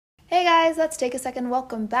Hey guys, let's take a second.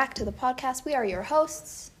 Welcome back to the podcast. We are your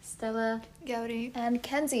hosts, Stella, Gauri, and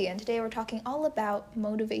Kenzie, and today we're talking all about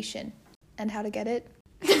motivation and how to get it.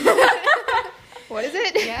 What is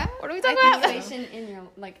it? Yeah. What are we talking about? motivation in your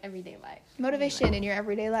everyday life. Motivation in your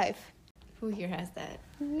everyday life. who here has that?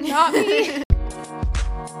 Not me.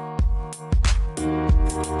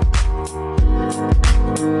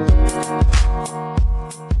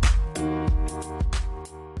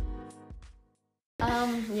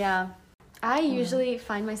 Yeah. I usually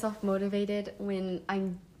find myself motivated when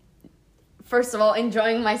I'm, first of all,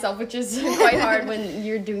 enjoying myself, which is quite hard when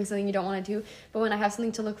you're doing something you don't want to do. But when I have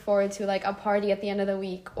something to look forward to, like a party at the end of the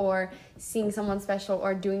week or seeing someone special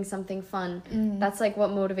or doing something fun, that's like what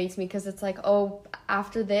motivates me, because it's like, oh,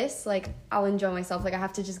 after this, like I'll enjoy myself. Like I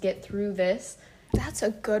have to just get through this. That's a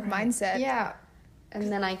good mindset. Yeah,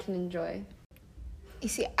 And then I can enjoy. You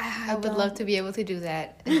see, I would love to be able to do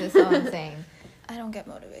that. That's all I'm saying. I don't get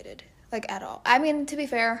motivated, like at all. I mean, to be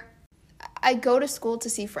fair, I go to school to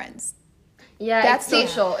see friends. Yeah, That's it's the-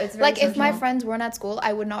 social. It's very Like social. if my friends weren't at school,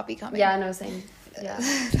 I would not be coming. Yeah, no, same. Yeah.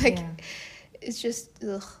 Like, Yeah. it's just,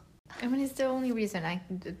 ugh. I mean, it's the only reason I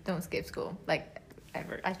don't skip school. Like,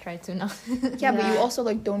 ever. I try to not. Yeah, but you Yeah. also,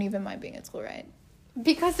 like, don't even mind being at school, right?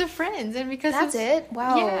 Because of friends and because That's of, it?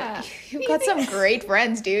 Wow. Yeah. You've got some great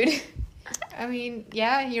friends, dude. I mean,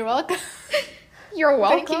 yeah, you're welcome. You're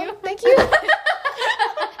Thank welcome. you. Thank you.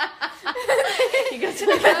 You got so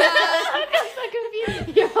confused.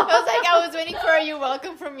 I was like, I was waiting for a you're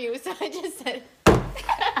welcome from you, so I just said it.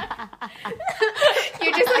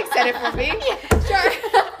 You just, like, said it for me? Yeah, sure.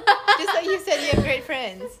 Just like you said, you have great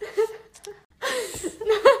friends.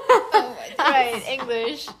 Oh, my God. Right,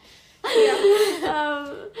 English.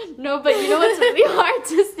 No, but you know what's really hard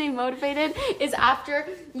to stay motivated is after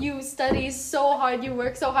you study so hard, you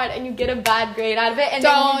work so hard, and you get a bad grade out of it, and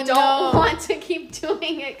then you don't want to keep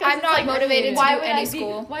doing it. 'Cause I'm it's not like, motivated to why do would any I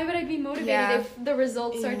school. Why would I be motivated Yeah. if the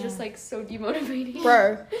results are Yeah. just like so demotivating?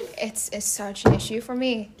 Bro, it's such an issue for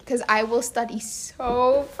me because I will study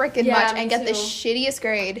so freaking Yeah, much me and get the too. shittiest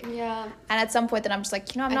grade. Yeah. And at some point, then I'm just like,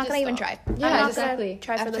 I'm I not just gonna even stop. try. Yeah, I'm not exactly. gonna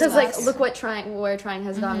try for this Because like, class. look what where trying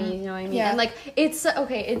has got me. You know what I mean? Yeah. And like, it's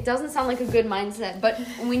okay. It doesn't sound like a good mindset, but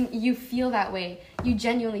when you feel that way, you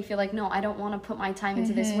genuinely feel like, no, I don't want to put my time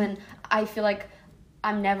into this when I feel like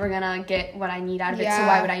I'm never gonna get what I need out of it. So Yeah.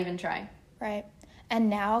 why would I even try? Right. And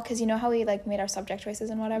now, because you know how we like made our subject choices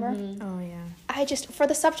and whatever, Oh, yeah. I just, for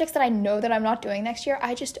the subjects that I know that I'm not doing next year,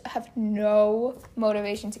 I just have no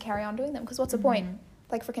motivation to carry on doing them. Because what's the point?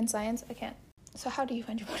 Like freaking science, I can't. So how do you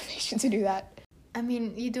find your motivation to do that? I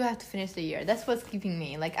mean, you do have to finish the year. That's what's keeping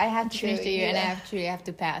me. Like, I have to True, finish the year and I yeah. actually have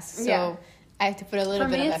to pass. So Yeah. I have to put a little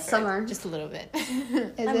For bit me, of it's effort. summer. Just a little bit.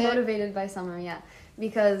 Is I'm it? motivated by summer, yeah,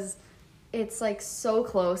 because it's like so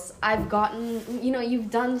close. I've gotten, you've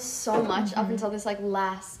done so much up until this like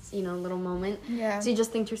last, little moment. Yeah. So you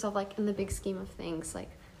just think to yourself, like, in the big scheme of things, like,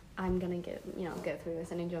 I'm gonna get through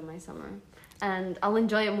this and enjoy my summer, and I'll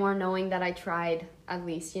enjoy it more knowing that I tried at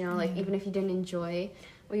least. Like even if you didn't enjoy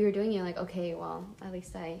what you were doing, you're like, okay, well, at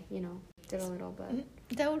least I, did a little bit.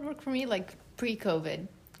 That would work for me, like, pre-COVID.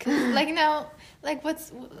 'Cause, like, now, like,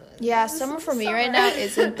 Yeah, this summer is for me summer. right now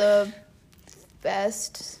isn't the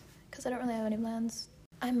best because I don't really have any plans.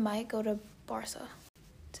 I might go to Barca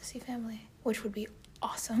to see family, which would be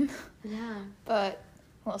awesome. Yeah, But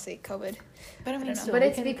we'll see. COVID. But I mean, don't know. still, but we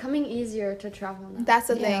it's can- becoming easier to travel now. That's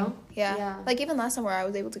the you thing. know? Yeah. Yeah. Like even last summer, I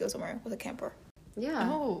was able to go somewhere with a camper. Yeah.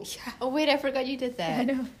 Oh. Yeah. Oh, wait, I forgot you did that. I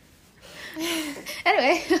know.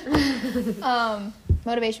 Anyway,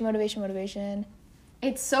 motivation.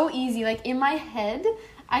 It's so easy. Like, in my head,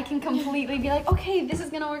 I can completely be like, okay, this is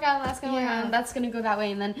going to work out, that's going to work out, and that's going to go that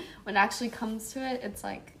way. And then when it actually comes to it, it's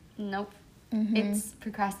like, nope. It's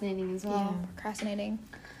procrastinating as well. Yeah, procrastinating.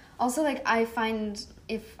 Also, like, I find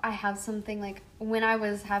if I have something, like, when I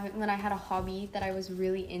had a hobby that I was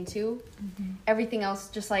really into, everything else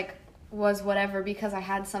just, like, was whatever because I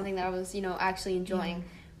had something that I was, actually enjoying.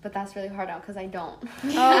 But that's really hard out because I don't Oh,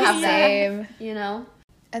 have same. that,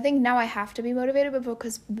 I think now I have to be motivated, but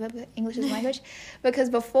because English is language, because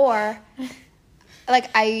before, like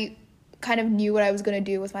I kind of knew what I was gonna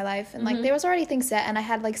do with my life, and like there was already things set, and I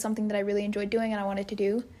had like something that I really enjoyed doing and I wanted to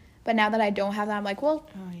do. But now that I don't have that, I'm like, well,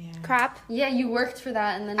 Oh, yeah. crap. Yeah, you worked for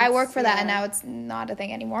that, and then I worked for that, and now it's not a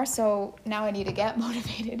thing anymore. So now I need to get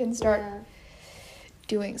motivated and start Yeah.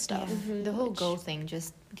 doing stuff. The whole goal thing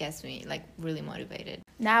just gets me, like, really motivated.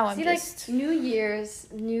 Now I'm See, just like, New Year's,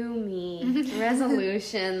 new me,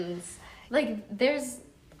 resolutions. Like, there's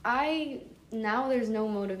no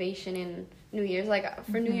motivation in New Year's. Like,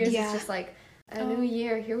 for New Year's, Yeah. it's just like, a new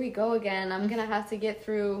year, here we go again. I'm gonna have to get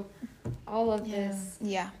through all of Yeah. this,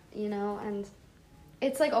 Yeah. you know, and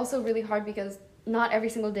it's like also really hard because not every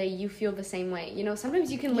single day you feel the same way. You know,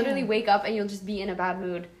 sometimes you can literally Yeah. wake up and you'll just be in a bad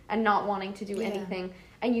mood and not wanting to do Yeah. anything,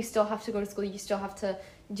 and you still have to go to school. You still have to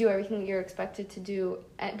do everything that you're expected to do,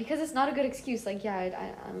 because it's not a good excuse. Like,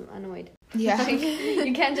 yeah, I'm annoyed. Yeah. Like,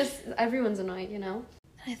 you can't just, everyone's annoyed, you know?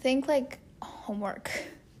 I think like homework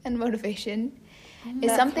and motivation is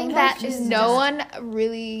That something homework that is no just- one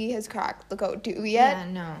really has cracked the code to yet. Yeah,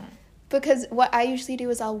 no. Because what I usually do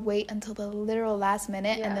is I'll wait until the literal last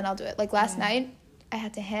minute Yeah. and then I'll do it. Like last Yeah. night, I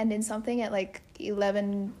had to hand in something at like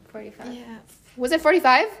 11. 45. Yeah. Was it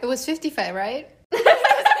 45? It was 55, right?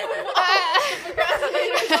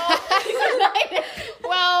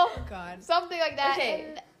 Well, Oh, God. something like that. Okay.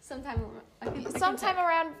 And Sometime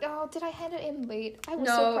around, did I hand it in late? I was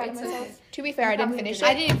No, so proud of it's myself. okay. To be fair, I You didn't probably finish did. it.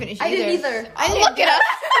 I didn't finish I didn't either. I didn't Look at us.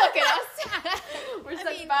 Look at us. We're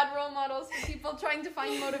such bad role models for people trying to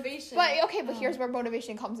find motivation. But okay, but here's where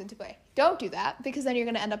motivation comes into play. Don't do that because then you're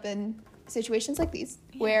gonna end up in situations like these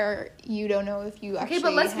where you don't know if you actually. Okay,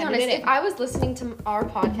 but let's be handed honest. it If in. I was listening to our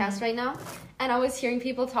podcast right now and I was hearing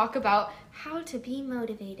people talk about how to be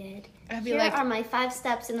motivated, I'd be here like- are my 5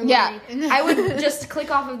 steps in the Yeah. morning, I would just click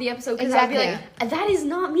off of the episode because I'd be Exactly. like, that is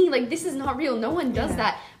not me. Like, this is not real. No one does Yeah.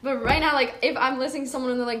 that. But right now, like, if I'm listening to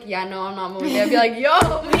someone and they're like, yeah, no, I'm not motivated, I'd be like,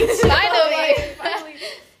 yo, me too. Finally. Like, finally.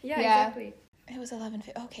 Yeah, Yeah. exactly. It was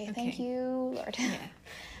 11:50. Okay, thank Okay. you, Lord. Yeah.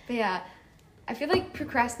 But yeah, I feel like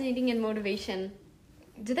procrastinating and motivation,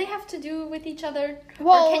 do they have to do with each other?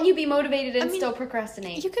 Well, or can you be motivated and I mean, still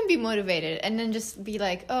procrastinate? You can be motivated and then just be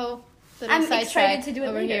like, oh, little I'm sidetrack excited to do it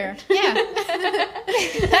over later. here. Yeah.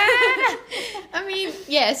 I mean,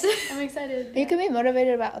 yes. I'm excited. You can be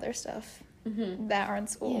motivated about other stuff Mhm. that aren't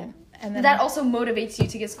school, Yeah. and then That also motivates you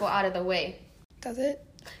to get school out of the way. does it.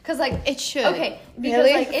 Cause like, It should. okay, because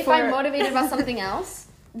Really? like if For- I'm motivated about something else,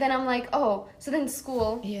 then I'm like, oh, so then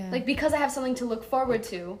school, Yeah. like because I have something to look forward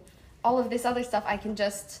to, all of this other stuff I can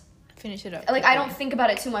just Finish it up. like I don't think about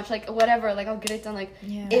it too much. Like whatever, like I'll get it done. Like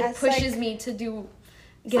Yeah. it That's, pushes like- me to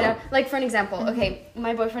get out. Like for an example, Mm-hmm. okay,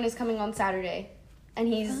 my boyfriend is coming on Saturday, and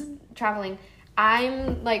he's traveling.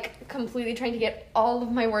 I'm like completely trying to get all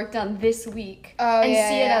of my work done this week, Oh, and yeah,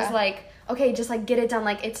 see it yeah. as like, okay, just like get it done,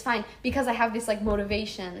 like it's fine because I have this like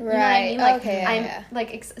motivation. You know what I Right, mean? Like okay, yeah, I'm yeah.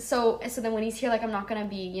 like so then when he's here, like I'm not gonna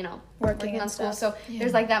be Working on and school. stuff. So Yeah.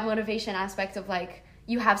 there's like that motivation aspect of like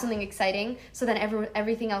you have something exciting. So then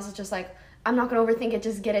everything else is just like I'm not gonna overthink it.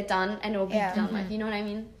 Just get it done and it'll be Yeah. done. Like you know what I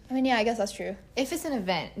mean? I mean, yeah, I guess that's true. If it's an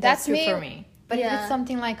event, That's that's true me. for me. But if Yeah. it's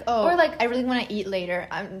something like, oh, Or like- I really want to eat later,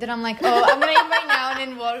 then I'm like, oh, I'm gonna eat right now and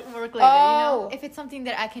then work later. You know, Oh. if it's something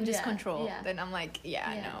that I can just Yeah, control, yeah. then I'm like,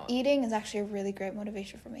 yeah, Yeah. no. Eating is actually a really great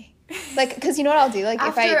motivation for me. Like, because you know what I'll do? Like,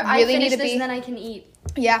 After if I really finish need to this, be. then I can eat.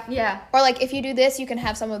 Yeah. Yeah. Or, like, if you do this, you can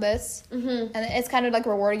have some of this. Mm-hmm. And it's kind of like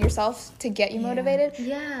rewarding yourself to get you Yeah. motivated.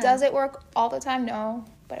 Yeah. Does it work all the time? No.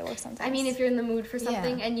 But it works sometimes. I mean, if you're in the mood for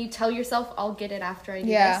something Yeah. and you tell yourself, I'll get it after I do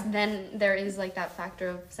Yeah. this, then there is like that factor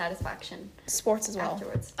of satisfaction Sports as well.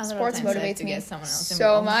 afterwards. A lot of Sports times I have motivates to me get someone else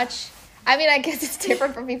so involved. much. I mean, I guess it's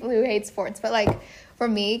different for people who hate sports, but like for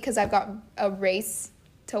me, because I've got a race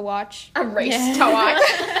to watch, A race Yeah. to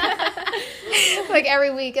watch. like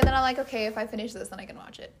every week, and then I'm like, okay, if I finish this, then I can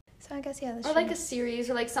watch it. So I guess yeah, that's Or true. like a series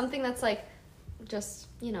or like something that's like just,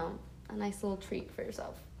 a nice little treat for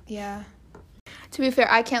yourself. Yeah. To be fair,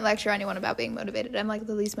 I can't lecture anyone about being motivated. I'm like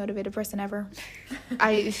the least motivated person ever.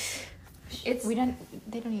 I It's They don't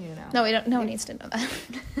need to know. no, we don't. No one needs to know that.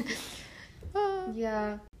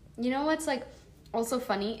 Yeah. You know what's like also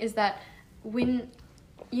funny is that when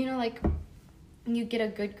like you get a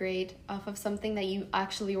good grade off of something that you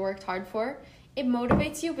actually worked hard for, it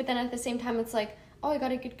motivates you, but then at the same time it's like, oh, I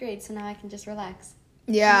got a good grade, so now I can just relax.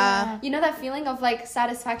 Yeah. You know that feeling of like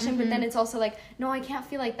satisfaction, but then it's also like, no, I can't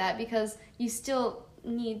feel like that because you still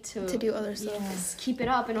need to do other stuff. just keep it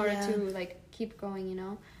up in order Yeah. to like keep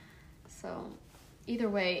going, So either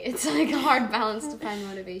way, it's like a hard balance to find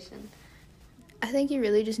motivation. I think you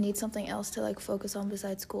really just need something else to like focus on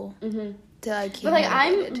besides school Mm-hmm. to like keep But like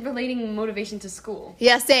motivated. I'm relating motivation to school.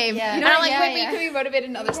 Yeah, same. Yeah. And You know, I'm like, yeah, wait, but yeah. you can be motivated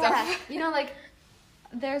in other stuff. Like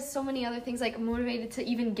there's so many other things like motivated to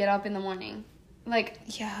even get up in the morning. Like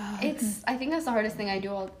Yeah. I think that's the hardest thing I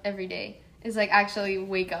do every day is like actually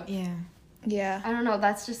wake up. Yeah. Yeah. I don't know,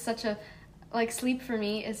 that's just such a like sleep for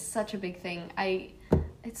me is such a big thing.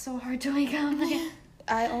 It's so hard to wake up.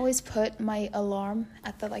 I always put my alarm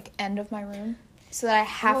at the like end of my room so that I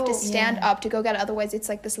have to Oh, stand yeah. up to go get it. Otherwise, it's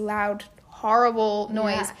like this loud horrible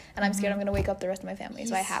noise, Yeah. and I'm scared I'm gonna wake up the rest of my family,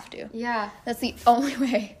 so I Yes. have to. Yeah. That's the only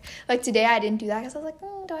way. Like today, I didn't do that because I was like,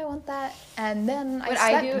 do I want that? And then I What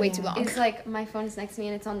slept I do way too long. is like my phone is next to me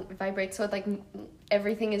and it's on vibrate, so it, like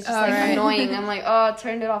everything is just Oh, like right. annoying. I'm like, oh,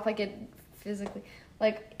 turn it off. Like it physically,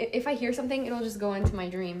 like if I hear something, it'll just go into my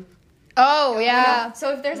dream. Oh You yeah, know? So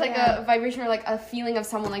if there's like Yeah. a vibration or like a feeling of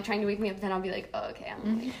someone like trying to wake me up, then I'll be like, oh, okay, I'm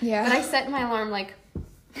awake. yeah. But I set my alarm like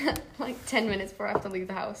like 10 minutes before I have to leave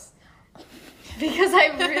the house. Because I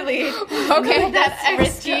really Okay, need that's that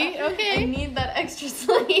risky. extra. Okay. I need that extra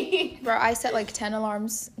sleep. Bro, I set like 10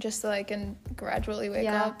 alarms just so I can gradually wake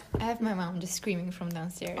Yeah. up. I have my mom just screaming from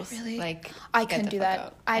downstairs. Oh, really? Like, I get couldn't the do fuck that.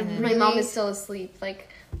 up. I And then- My mom Really? is still asleep. Like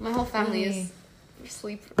my whole family is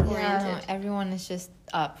sleep No, oriented. everyone is just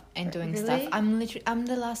up and doing Really? stuff. I'm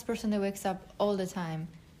the last person that wakes up all the time,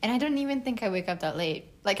 and I don't even think I wake up that late.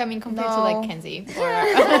 Like, I mean, compared to No. like Kenzie.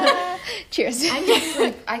 Or, Cheers.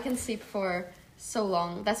 I can sleep for so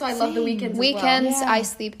long. That's why I love the Same. weekends. Weekends, Yeah. I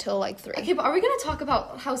sleep till like 3. Okay, but are we gonna talk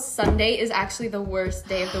about how Sunday is actually the worst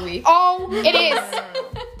day of the week? Oh, it is.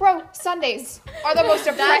 Bro, Sundays are the most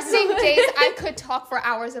depressing days. I could talk for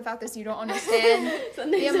hours about this. You don't understand.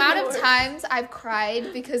 Sundays The are amount of worst. times I've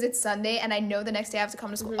cried because it's Sunday and I know the next day I have to come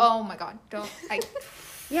to school. Oh my god, don't.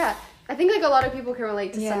 Yeah, I think like a lot of people can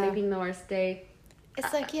relate to Yeah. Sunday being the worst day.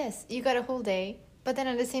 it's like, yes, you got a whole day, but then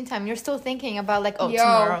at the same time, you're still thinking about like, oh, Yo,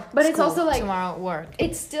 tomorrow. but it's school, also, like- tomorrow work.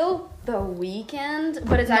 It's still the weekend,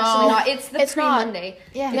 but it's No, actually not. It's the it's not. pre-Monday.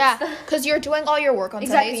 Yeah. Yeah, because you're doing all your work on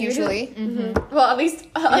Exactly, Sundays you're usually. Mm-hmm. Well, at least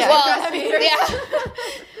Yeah. Well,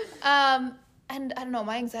 yeah. And I don't know,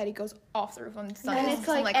 my anxiety goes off the roof on Sundays. And it's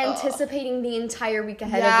I'm like, ugh. anticipating the entire week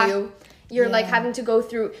ahead Yeah. of you. You're like Yeah. having to go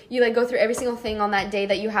through every single thing on that day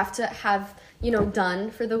that you have to have, done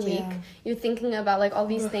for the week. Yeah. You're thinking about like all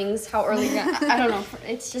these things, how early I don't know.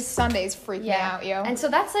 It's just Sundays freak me out, yo. And so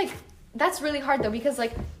that's really hard though, because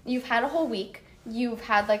like you've had a whole week. You've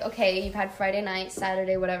had you've had Friday night,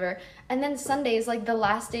 Saturday, whatever. And then Sunday is like the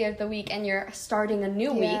last day of the week and you're starting a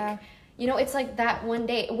new Yeah. week. It's like that one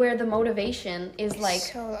day where the motivation is like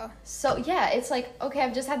so low. so yeah, it's like, okay,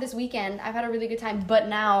 I've just had this weekend. I've had a really good time, but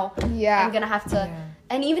now Yeah. I'm gonna have to. Yeah.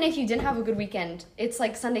 And even if you didn't have a good weekend, it's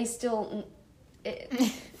like Sunday still.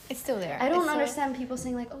 It's still there. I don't It's, understand people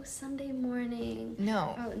saying like, "Oh, Sunday morning."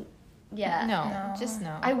 No. Oh, yeah. No. No. Just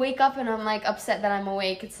no. I wake up and I'm like upset that I'm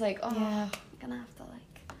awake. It's like, oh, Yeah. I'm gonna have to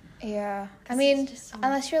like. Yeah. I 'Cause mean, it's just so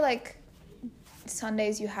unless you're like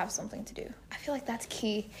Sundays, you have something to do. I feel like that's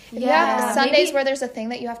key. If you Yeah. have Sundays Maybe- where there's a thing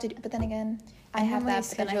that you have to do, but then again, I have normally that,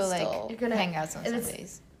 but then I schedule, still. You're gonna- hangouts on it's-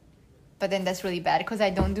 Sundays. But then that's really bad because I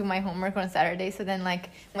don't do my homework on Saturday. So then, like,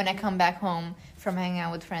 when I come back home from hanging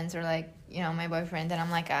out with friends or, like, my boyfriend, then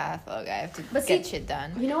I'm like, fuck, I have to But get see, shit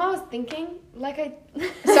done. You know what I was thinking? Like I.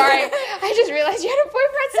 Sorry, I just realized you had a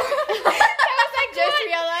boyfriend. Sorry. I was like, Just what?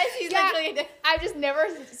 realized he's Yeah. literally... I've just never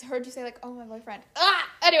heard you say like, "Oh, my boyfriend."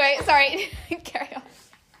 Anyway, sorry. Carry on.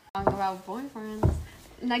 Talking about boyfriends.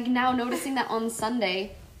 Like now noticing that on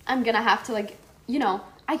Sunday, I'm gonna have to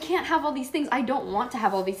I can't have all these things. I don't want to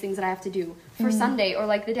have all these things that I have to do for Sunday or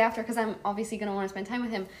like the day after because I'm obviously gonna want to spend time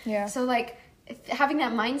with him. Yeah. So like having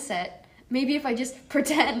that mindset, maybe if I just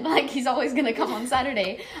pretend like he's always gonna come on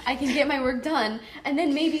Saturday, I can get my work done, and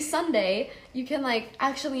then maybe Sunday you can like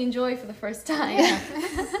actually enjoy for the first time.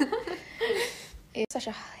 It's such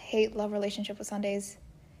a hate-love relationship with Sundays.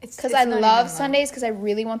 It's Because it's I not love even Sundays because I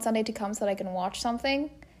really want Sunday to come so that I can watch something.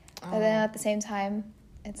 But then Oh. at the same time,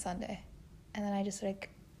 it's Sunday. And then I just like...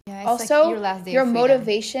 Yeah, it's Also, like your last day your of freedom.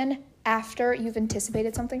 motivation after you've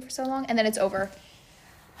anticipated something for so long, and then it's over.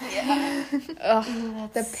 Ugh,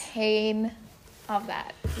 the pain of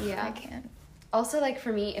that. Yeah. I can't. Also, like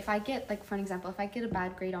for me, if I get like for an example, if I get a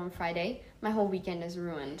bad grade on Friday, my whole weekend is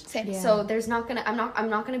ruined. Same. Yeah. So I'm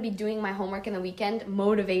not gonna be doing my homework in the weekend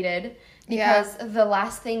motivated Yeah. because the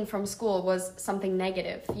last thing from school was something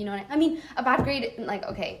negative. You know what I mean? A bad grade, like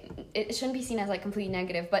okay, it shouldn't be seen as like completely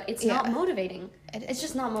negative, but it's not Yeah. motivating. It It's is.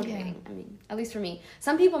 just not motivating. I mean, at least for me.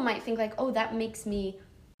 Some people might think like, oh, that makes me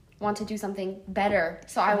want to do something better,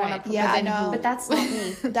 so I want Right. to. Yeah, I know. But that's not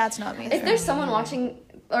me. That's not me. If there's someone watching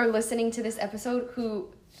or listening to this episode who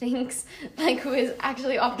thinks who is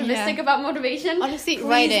actually optimistic Yeah. about motivation, Honestly, please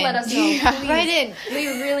write in. let us know. Yeah. Please. Write in. We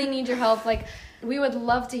really need your help. Like we would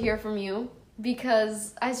love to hear from you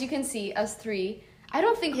because as you can see, us three, I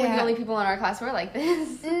don't think we're the Yeah. only people in our class who are like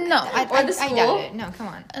this. No, I the I school. doubt it. No, come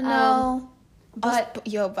on. no. But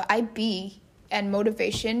But IB and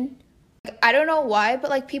motivation. Like, I don't know why, but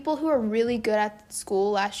like people who are really good at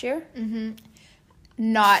school last year, Mm-hmm.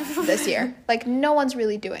 not this year. Like no one's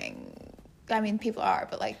really doing I mean, people are,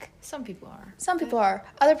 but like Some people are. some people are.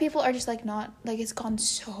 Other people are just like not like it's gone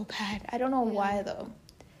so bad. I don't know why though.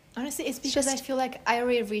 Honestly, it's because I feel like I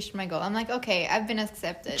already reached my goal. I'm like, okay, I've been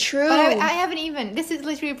accepted. True. But I haven't even. This is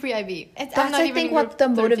literally pre-IB. That's I'm not I even think in what group the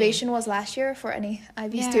 13. motivation was last year for any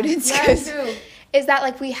IB Yeah. students. Yeah, 'cause true. is that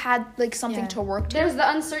like we had like something Yeah. to work to. There's the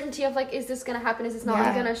uncertainty of like, is this gonna happen? Is this not? Yeah.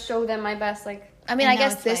 I'm gonna show them my best. Like, I mean, And I now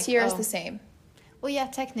guess it's this like, year is oh. the same. Well, yeah,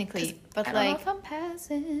 technically, but I don't know like, if I'm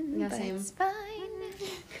passing. Yeah, but same. It's fine.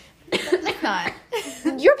 it's not.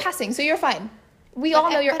 You're passing, so you're fine. We But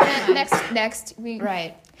all know you're but I'm next. We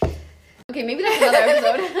Right. okay, maybe that's another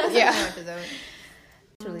episode. Yeah. Episode.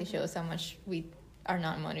 It really shows how much we are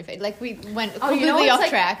not motivated. Like we went Oh, you know completely what's off like-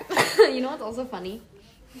 track. You know what's also funny?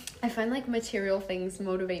 I find like material things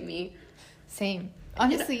motivate me. Same.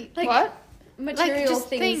 Honestly, Like What? material just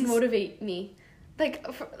things things. motivate me. Like,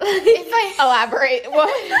 if I Elaborate.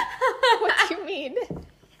 What? What do you mean?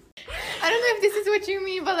 I don't know if this is what you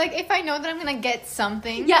mean, but like if I know that I'm gonna get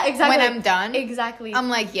something, yeah, exactly. when I'm done, exactly. I'm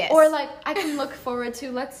like yes. Or like I can look forward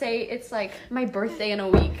to, let's say it's like my birthday in a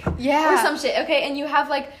week. Yeah. Or some shit. Okay, and you have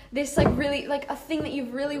like this like really like a thing that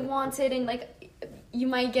you've really wanted and like you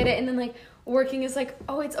might get it and then like working is like,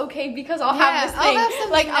 oh, it's okay because I'll have this I'll thing. have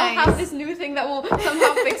something like I'll have nice. this new thing that will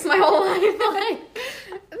somehow fix my whole life.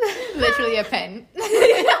 Like, literally a pen.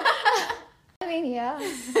 I mean, yeah,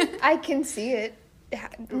 I can see it.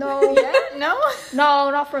 No, No. no,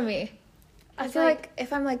 not for me. I It's feel like-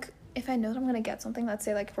 if I know that I'm gonna get something, let's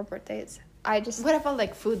say like for birthdays, I just What about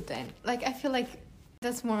like food then? Like I feel like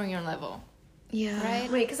that's more on your level, yeah. right?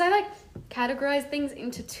 wait, because I like categorize things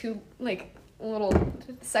into two like little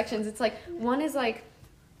sections. It's like one is like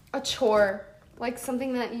a chore, like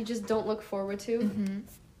something that you just don't look forward to. Mm-hmm.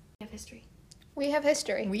 We have history. We have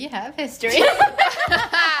history. We have history.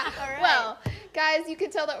 Well, guys, you can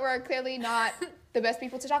tell that we're clearly not the best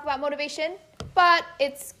people to talk about motivation, but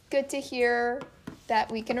it's good to hear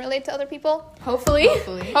that we can relate to other people. Hopefully.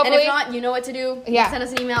 Hopefully. And Hopefully. if not, you know what to do. You Yeah. can send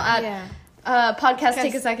us an email at Yeah. podcast.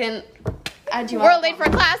 Take a second. Add you We're on. late for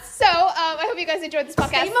class, so I hope you guys enjoyed this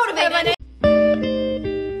podcast. Stay motivated.